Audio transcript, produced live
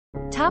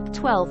Top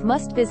 12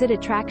 must-visit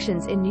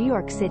attractions in New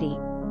York City.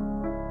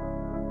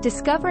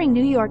 Discovering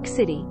New York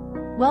City.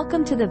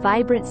 Welcome to the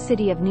vibrant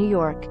city of New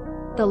York,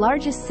 the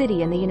largest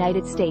city in the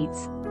United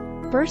States,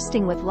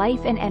 bursting with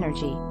life and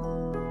energy.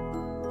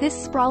 This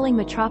sprawling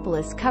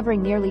metropolis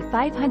covering nearly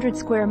 500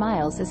 square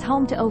miles is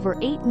home to over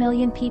 8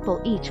 million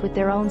people, each with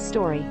their own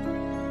story.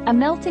 A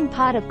melting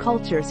pot of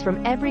cultures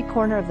from every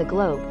corner of the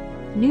globe,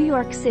 New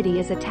York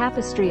City is a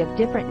tapestry of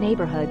different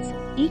neighborhoods,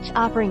 each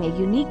offering a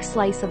unique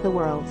slice of the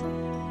world.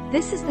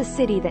 This is the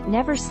city that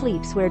never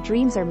sleeps, where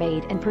dreams are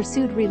made and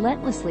pursued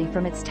relentlessly,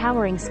 from its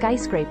towering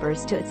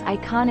skyscrapers to its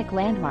iconic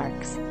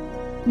landmarks.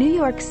 New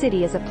York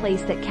City is a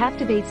place that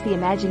captivates the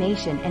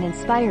imagination and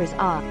inspires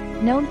awe.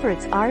 Known for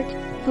its art,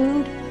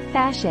 food,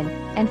 fashion,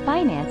 and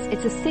finance,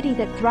 it's a city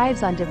that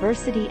thrives on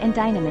diversity and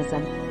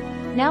dynamism.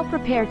 Now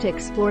prepare to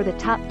explore the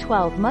top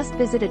 12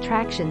 must-visit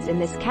attractions in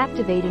this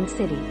captivating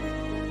city.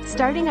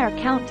 Starting our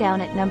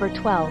countdown at number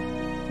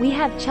 12, we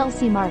have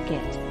Chelsea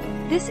Market.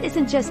 This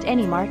isn't just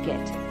any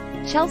market.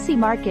 Chelsea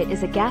Market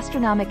is a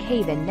gastronomic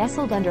haven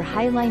nestled under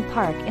Highline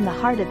Park in the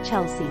heart of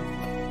Chelsea.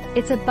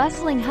 It's a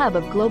bustling hub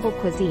of global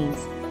cuisines,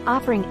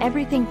 offering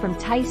everything from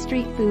Thai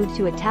street food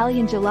to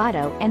Italian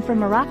gelato, and from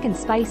Moroccan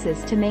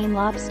spices to Maine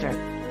lobster.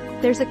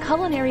 There's a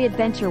culinary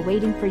adventure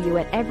waiting for you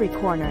at every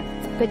corner,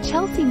 but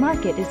Chelsea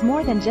Market is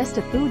more than just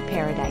a food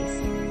paradise.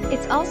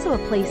 It's also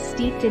a place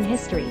steeped in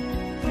history.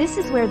 This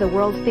is where the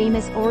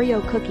world-famous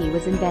Oreo cookie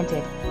was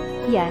invented.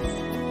 Yes,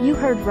 you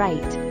heard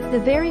right. The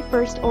very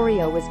first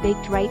Oreo was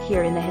baked right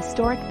here in the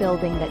historic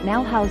building that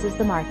now houses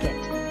the market.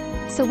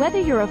 So whether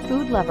you're a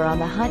food lover on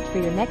the hunt for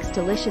your next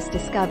delicious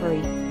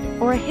discovery,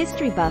 or a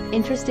history buff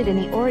interested in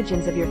the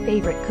origins of your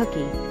favorite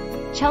cookie,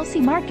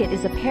 Chelsea Market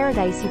is a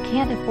paradise you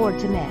can't afford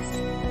to miss.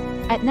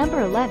 At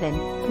number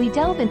 11, we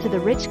delve into the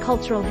rich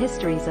cultural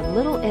histories of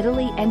Little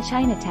Italy and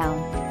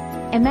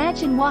Chinatown.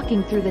 Imagine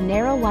walking through the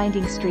narrow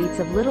winding streets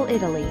of Little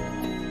Italy,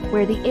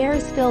 where the air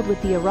is filled with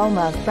the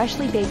aroma of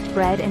freshly baked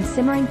bread and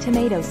simmering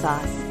tomato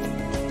sauce.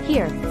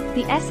 Here,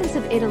 the essence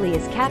of Italy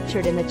is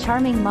captured in the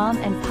charming mom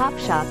and pop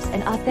shops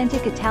and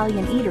authentic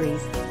Italian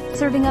eateries,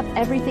 serving up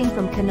everything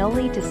from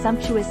cannoli to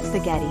sumptuous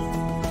spaghetti.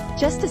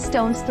 Just a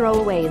stone's throw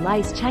away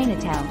lies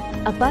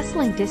Chinatown, a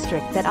bustling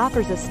district that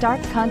offers a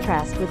stark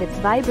contrast with its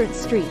vibrant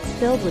streets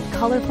filled with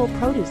colorful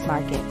produce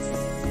markets,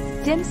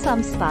 dim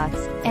sum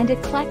spots, and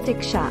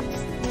eclectic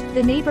shops.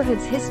 The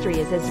neighborhood's history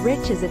is as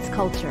rich as its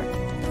culture.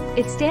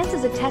 It stands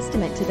as a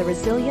testament to the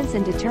resilience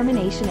and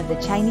determination of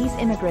the Chinese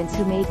immigrants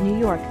who made New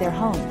York their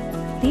home.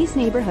 These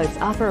neighborhoods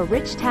offer a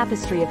rich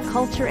tapestry of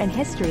culture and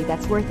history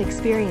that's worth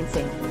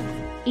experiencing.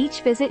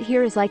 Each visit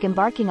here is like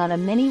embarking on a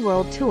mini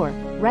world tour,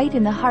 right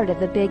in the heart of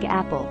the Big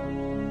Apple.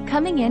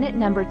 Coming in at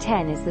number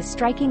 10 is the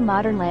striking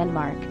modern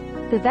landmark,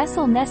 the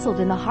Vessel, nestled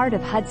in the heart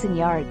of Hudson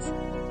Yards.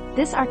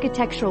 This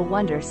architectural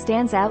wonder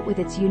stands out with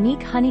its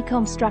unique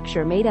honeycomb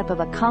structure made up of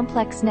a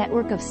complex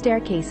network of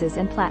staircases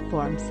and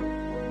platforms.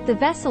 The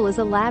Vessel is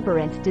a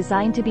labyrinth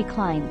designed to be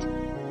climbed.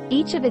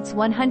 Each of its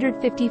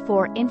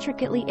 154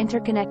 intricately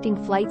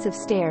interconnecting flights of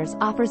stairs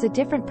offers a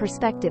different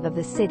perspective of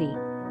the city,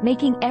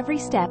 making every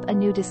step a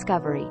new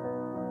discovery.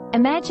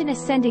 Imagine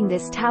ascending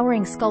this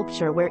towering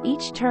sculpture, where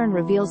each turn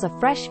reveals a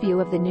fresh view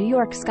of the New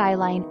York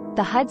skyline,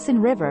 the Hudson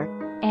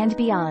River, and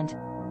beyond.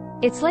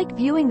 It's like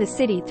viewing the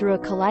city through a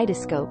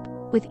kaleidoscope,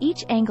 with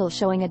each angle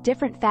showing a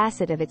different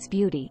facet of its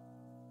beauty.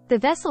 The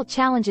Vessel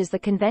challenges the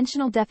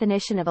conventional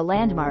definition of a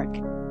landmark,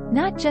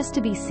 not just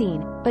to be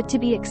seen, but to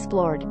be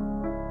explored.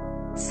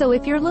 So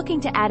if you're looking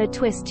to add a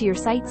twist to your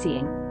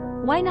sightseeing,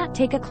 why not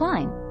take a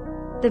climb?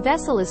 The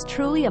Vessel is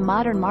truly a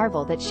modern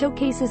marvel that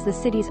showcases the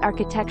city's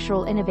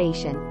architectural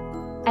innovation.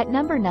 At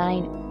number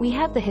 9, we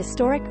have the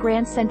historic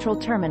Grand Central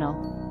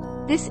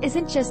Terminal. This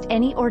isn't just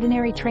any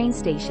ordinary train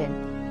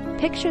station.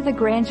 Picture the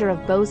grandeur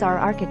of Beaux-Arts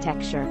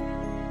architecture,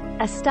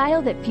 a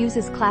style that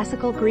fuses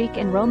classical Greek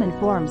and Roman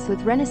forms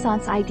with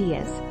Renaissance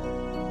ideas.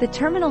 The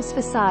terminal's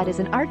facade is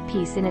an art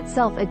piece in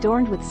itself,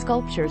 adorned with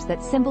sculptures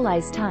that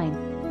symbolize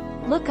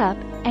time. Look up,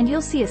 and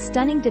you'll see a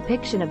stunning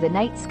depiction of the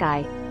night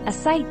sky, a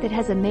sight that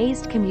has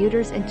amazed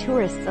commuters and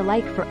tourists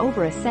alike for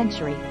over a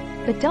century.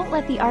 But don't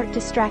let the art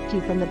distract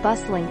you from the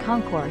bustling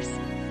concourse.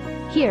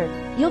 Here,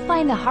 you'll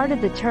find the heart of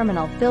the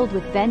terminal filled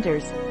with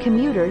vendors,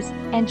 commuters,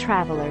 and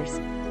travelers.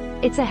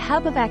 It's a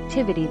hub of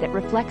activity that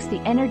reflects the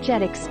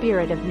energetic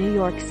spirit of New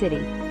York City.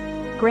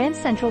 Grand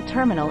Central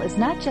Terminal is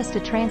not just a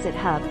transit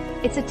hub,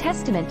 it's a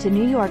testament to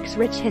New York's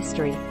rich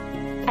history.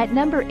 At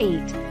number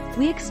 8,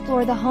 we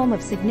explore the home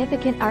of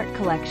significant art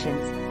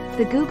collections,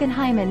 the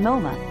Guggenheim and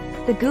MoMA.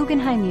 The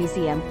Guggenheim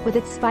Museum, with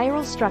its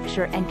spiral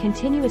structure and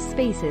continuous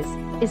spaces,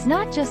 is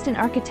not just an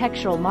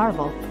architectural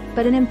marvel,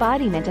 but an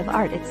embodiment of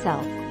art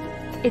itself.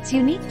 Its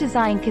unique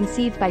design,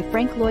 conceived by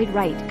Frank Lloyd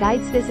Wright,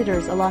 guides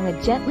visitors along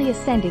a gently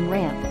ascending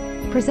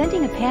ramp,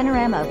 presenting a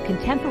panorama of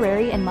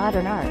contemporary and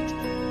modern art.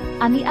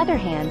 On the other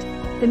hand,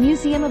 the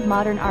Museum of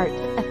Modern Art,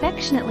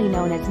 affectionately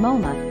known as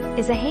MoMA,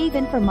 is a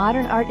haven for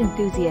modern art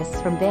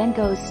enthusiasts. From Van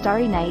Gogh's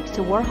Starry Night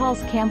to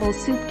Warhol's Campbell's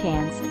soup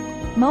cans,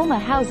 MoMA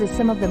houses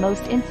some of the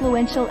most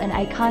influential and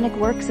iconic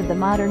works of the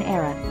modern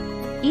era.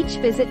 Each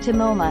visit to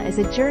MoMA is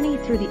a journey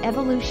through the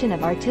evolution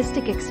of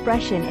artistic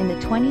expression in the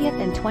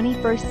 20th and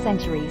 21st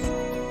centuries.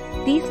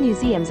 These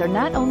museums are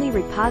not only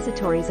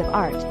repositories of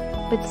art,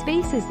 but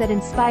spaces that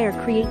inspire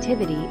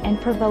creativity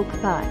and provoke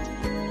thought.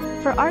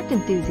 For art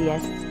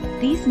enthusiasts,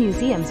 these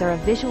museums are a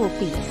visual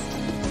feast.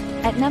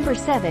 At number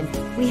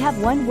 7, we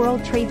have One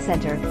World Trade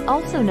Center,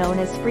 also known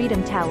as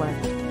Freedom Tower.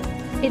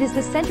 It is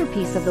the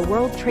centerpiece of the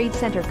World Trade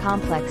Center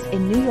complex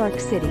in New York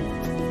City.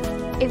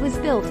 It was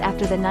built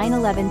after the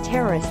 9/11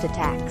 terrorist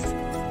attacks.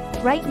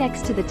 Right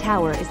next to the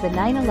tower is the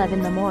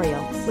 9/11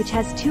 Memorial, which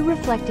has 2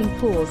 reflecting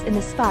pools in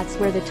the spots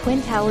where the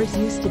Twin Towers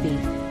used to be.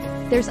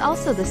 There's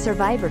also the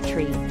Survivor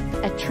Tree,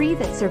 a tree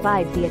that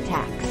survived the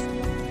attacks.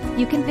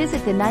 You can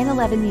visit the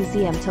 9/11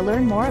 Museum to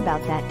learn more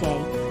about that day.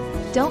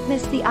 Don't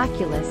miss the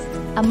Oculus,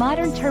 a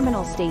modern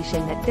terminal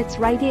station that fits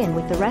right in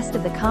with the rest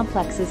of the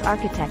complex's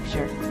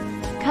architecture.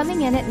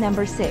 Coming in at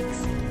number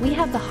 6, we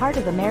have the heart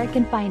of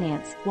American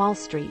finance, Wall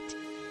Street.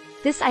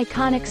 This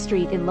iconic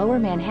street in Lower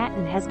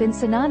Manhattan has been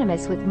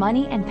synonymous with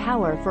money and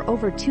power for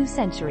over 2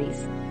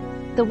 centuries.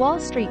 The Wall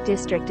Street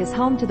district is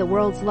home to the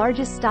world's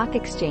largest stock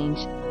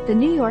exchange, the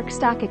New York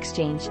Stock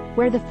Exchange,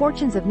 where the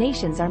fortunes of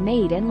nations are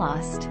made and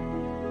lost.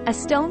 A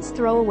stone's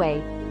throw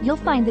away, you'll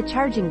find the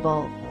Charging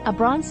Bull, a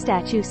bronze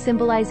statue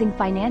symbolizing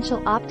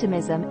financial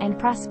optimism and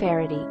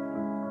prosperity.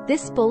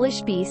 This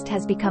bullish beast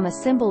has become a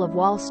symbol of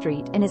Wall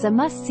Street and is a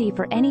must-see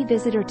for any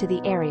visitor to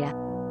the area.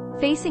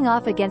 Facing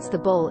off against the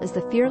bull is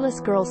the Fearless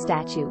Girl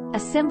statue, a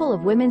symbol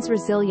of women's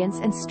resilience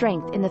and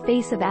strength in the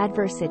face of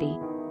adversity.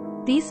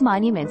 These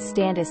monuments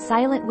stand as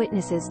silent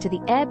witnesses to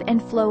the ebb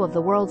and flow of the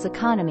world's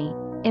economy,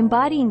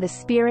 embodying the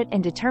spirit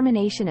and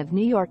determination of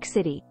New York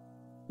City.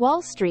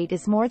 Wall Street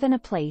is more than a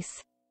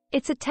place.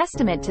 It's a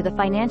testament to the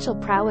financial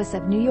prowess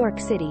of New York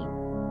City.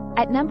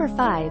 At number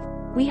 5,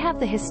 we have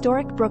the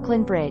historic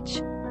Brooklyn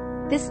Bridge.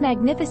 This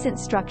magnificent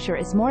structure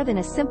is more than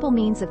a simple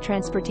means of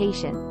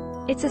transportation.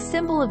 It's a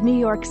symbol of New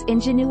York's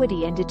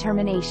ingenuity and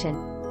determination.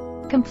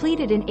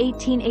 Completed in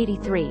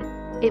 1883,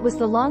 it was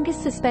the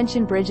longest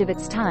suspension bridge of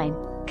its time,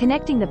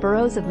 connecting the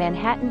boroughs of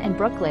Manhattan and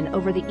Brooklyn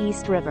over the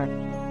East River.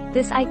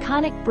 This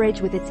iconic bridge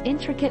with its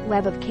intricate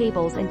web of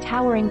cables and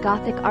towering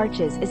Gothic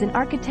arches is an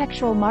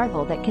architectural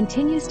marvel that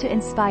continues to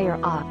inspire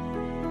awe.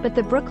 But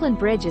the Brooklyn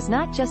Bridge is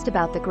not just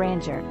about the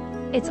grandeur.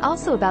 It's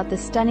also about the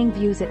stunning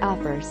views it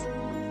offers.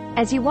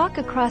 As you walk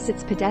across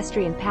its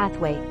pedestrian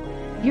pathway,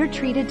 you're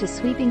treated to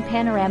sweeping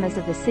panoramas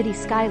of the city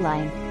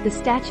skyline, the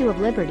Statue of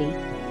Liberty,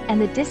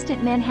 and the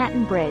distant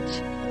Manhattan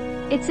Bridge.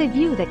 It's a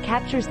view that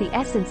captures the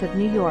essence of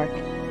New York,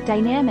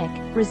 dynamic,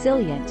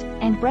 resilient,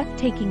 and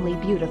breathtakingly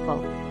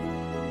beautiful.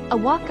 A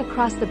walk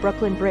across the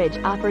Brooklyn Bridge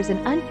offers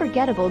an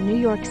unforgettable New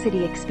York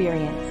City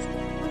experience.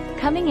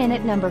 Coming in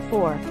at number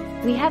 4,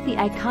 we have the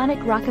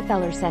iconic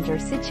Rockefeller Center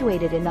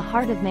situated in the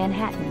heart of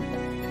Manhattan.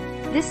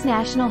 This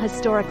National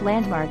Historic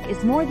Landmark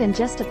is more than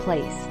just a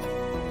place.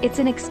 It's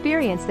an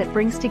experience that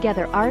brings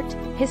together art,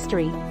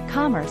 history,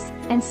 commerce,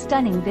 and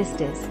stunning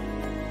vistas.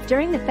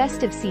 During the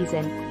festive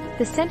season,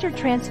 the center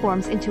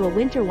transforms into a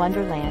winter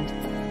wonderland,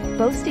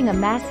 boasting a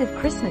massive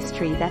Christmas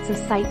tree that's a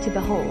sight to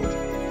behold.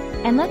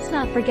 And let's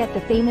not forget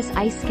the famous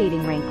ice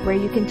skating rink where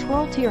you can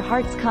twirl to your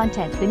heart's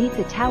content beneath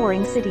the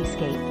towering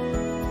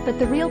cityscape. But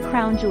the real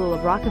crown jewel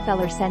of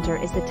Rockefeller Center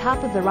is the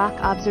top of the rock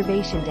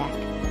observation deck.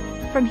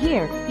 From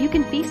here, you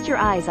can feast your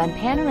eyes on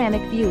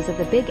panoramic views of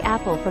the Big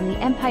Apple from the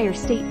Empire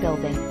State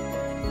Building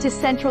to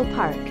Central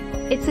Park.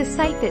 It's a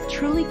sight that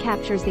truly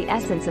captures the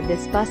essence of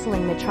this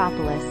bustling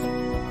metropolis.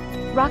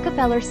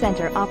 Rockefeller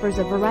Center offers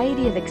a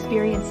variety of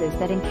experiences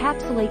that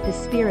encapsulate the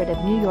spirit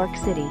of New York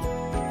City.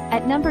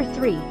 At number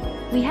 3,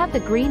 we have the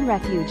Green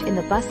Refuge in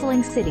the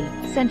bustling city,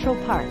 Central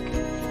Park.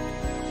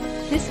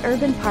 This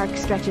urban park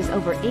stretches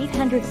over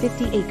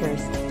 850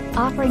 acres,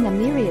 offering a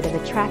myriad of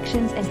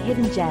attractions and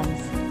hidden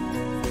gems.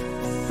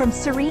 From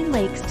serene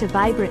lakes to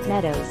vibrant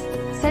meadows,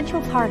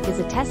 Central Park is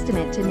a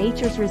testament to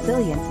nature's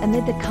resilience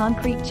amid the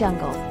concrete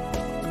jungle.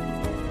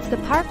 The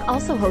park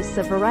also hosts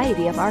a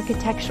variety of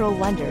architectural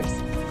wonders.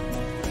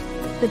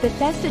 The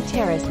Bethesda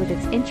Terrace with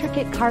its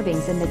intricate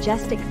carvings and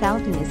majestic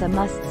fountain is a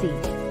must-see.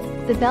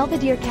 The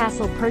Belvedere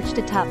Castle perched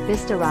atop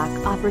Vista Rock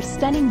offers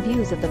stunning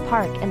views of the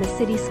park and the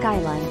city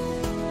skyline.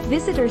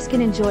 Visitors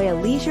can enjoy a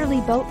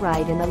leisurely boat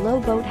ride in the Low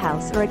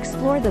Boathouse or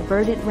explore the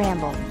Verdant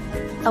Ramble,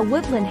 a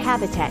woodland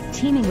habitat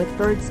teeming with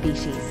bird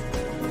species.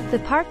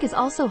 The park is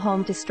also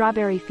home to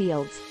Strawberry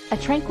Fields, a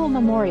tranquil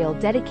memorial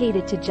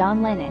dedicated to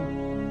John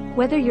Lennon.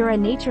 Whether you're a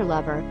nature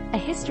lover, a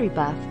history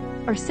buff,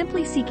 or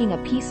simply seeking a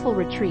peaceful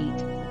retreat,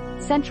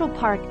 Central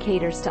Park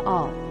caters to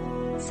all.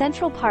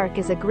 Central Park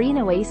is a green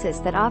oasis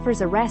that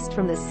offers a rest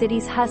from the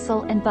city's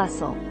hustle and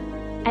bustle.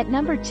 At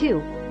number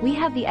 2, we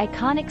have the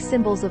iconic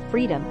symbols of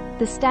freedom,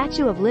 the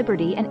Statue of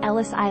Liberty and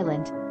Ellis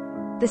Island.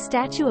 The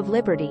Statue of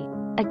Liberty,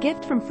 a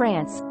gift from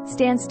France,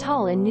 stands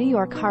tall in New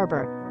York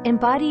Harbor,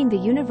 embodying the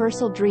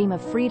universal dream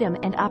of freedom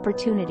and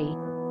opportunity.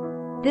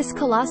 This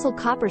colossal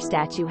copper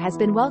statue has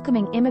been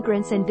welcoming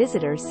immigrants and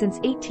visitors since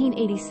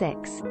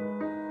 1886.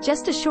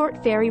 Just a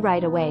short ferry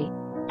ride away,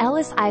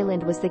 Ellis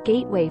Island was the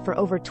gateway for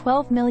over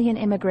 12 million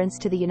immigrants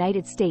to the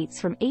United States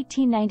from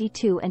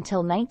 1892 until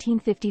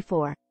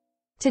 1954.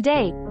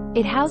 Today,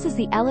 it houses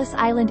the Ellis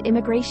Island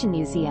Immigration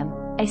Museum,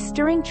 a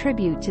stirring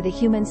tribute to the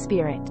human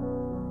spirit.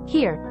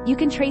 Here, you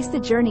can trace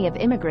the journey of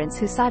immigrants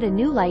who sought a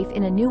new life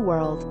in a new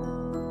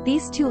world.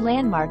 These two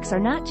landmarks are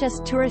not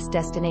just tourist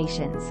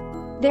destinations.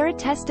 They're a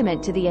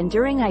testament to the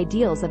enduring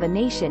ideals of a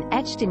nation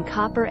etched in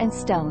copper and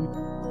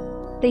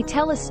stone. They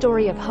tell a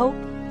story of hope,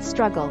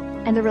 struggle,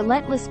 and the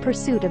relentless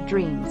pursuit of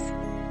dreams.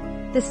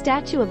 The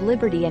Statue of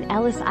Liberty and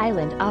Ellis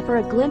Island offer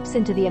a glimpse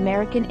into the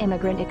American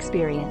immigrant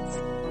experience.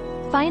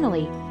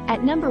 Finally,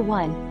 at number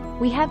 1,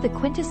 we have the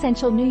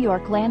quintessential New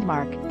York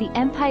landmark, the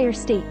Empire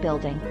State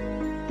Building.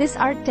 This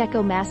Art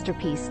Deco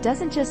masterpiece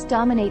doesn't just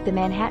dominate the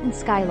Manhattan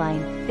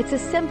skyline, it's a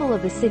symbol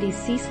of the city's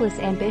ceaseless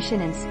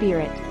ambition and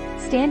spirit,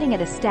 standing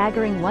at a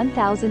staggering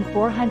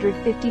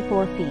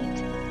 1,454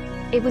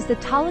 feet. It was the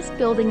tallest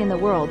building in the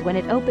world when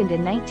it opened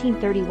in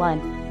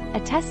 1931, a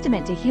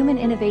testament to human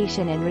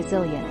innovation and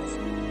resilience.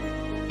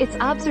 Its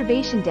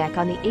observation deck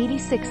on the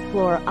 86th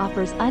floor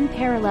offers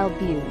unparalleled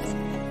views.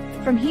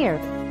 From here,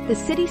 the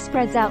city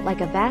spreads out like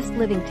a vast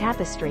living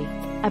tapestry,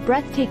 a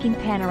breathtaking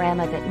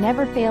panorama that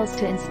never fails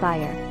to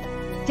inspire.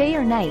 Day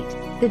or night,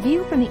 the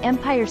view from the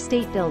Empire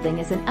State Building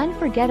is an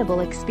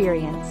unforgettable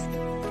experience.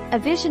 A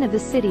vision of the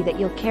city that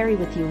you'll carry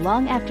with you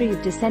long after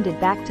you've descended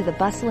back to the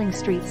bustling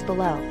streets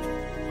below.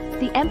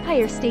 The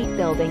Empire State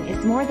Building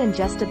is more than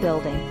just a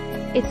building.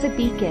 It's a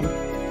beacon,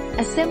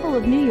 a symbol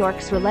of New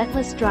York's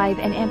relentless drive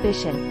and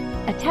ambition,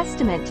 a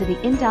testament to the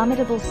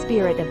indomitable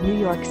spirit of New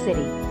York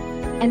City.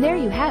 And there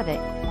you have it,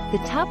 the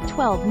top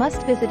 12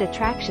 must-visit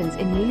attractions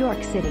in New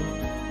York City.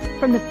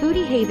 From the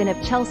foodie haven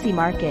of Chelsea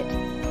Market,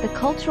 the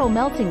cultural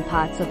melting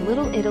pots of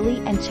Little Italy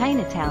and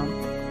Chinatown,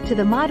 to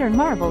the modern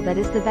marvel that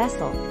is the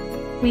Vessel.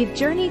 We've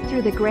journeyed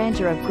through the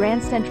grandeur of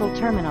Grand Central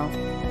Terminal,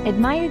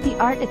 admired the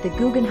art at the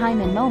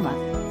Guggenheim in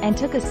MoMA, and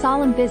took a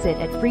solemn visit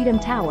at Freedom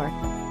Tower.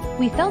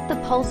 We felt the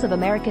pulse of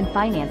American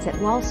finance at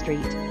Wall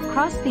Street,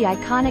 crossed the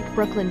iconic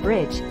Brooklyn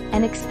Bridge,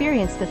 and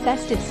experienced the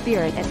festive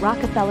spirit at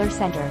Rockefeller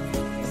Center.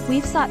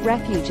 We've sought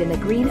refuge in the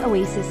green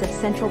oasis of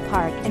Central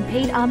Park and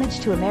paid homage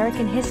to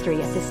American history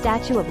at the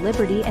Statue of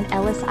Liberty and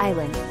Ellis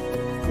Island.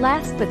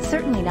 Last but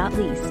certainly not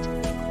least,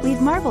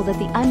 we've marveled at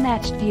the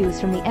unmatched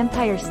views from the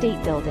Empire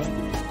State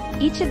Building.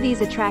 Each of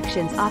these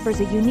attractions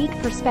offers a unique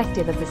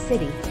perspective of the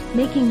city,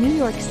 making New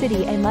York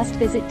City a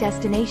must-visit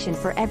destination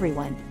for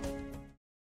everyone.